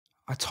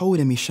I told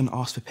him he shouldn't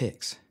ask for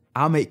pics.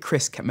 Our mate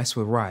Chris kept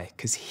messing with Rye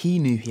because he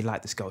knew he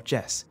liked this girl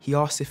Jess. He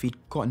asked if he'd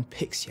gotten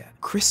pics yet.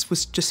 Chris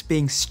was just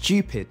being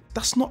stupid.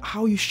 That's not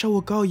how you show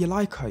a girl you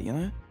like her, you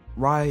know?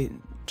 Rye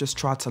just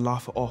tried to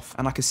laugh it off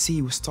and I could see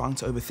he was starting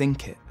to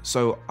overthink it.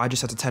 So I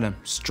just had to tell him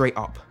straight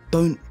up,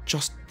 don't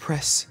just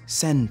press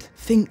send.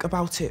 Think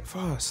about it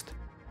first.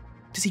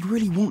 Does he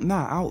really want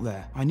that out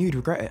there? I knew he'd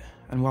regret it.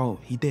 And well,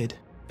 he did.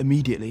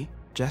 Immediately,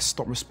 Jess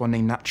stopped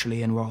responding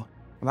naturally and well,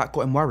 that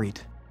got him worried.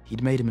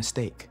 He'd made a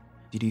mistake.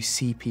 You do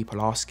see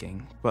people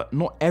asking, but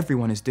not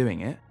everyone is doing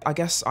it. I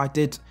guess I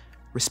did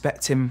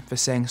respect him for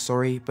saying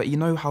sorry, but you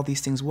know how these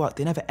things work,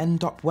 they never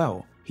end up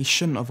well. He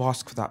shouldn't have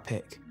asked for that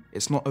pic.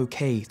 It's not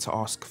okay to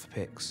ask for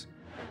pics.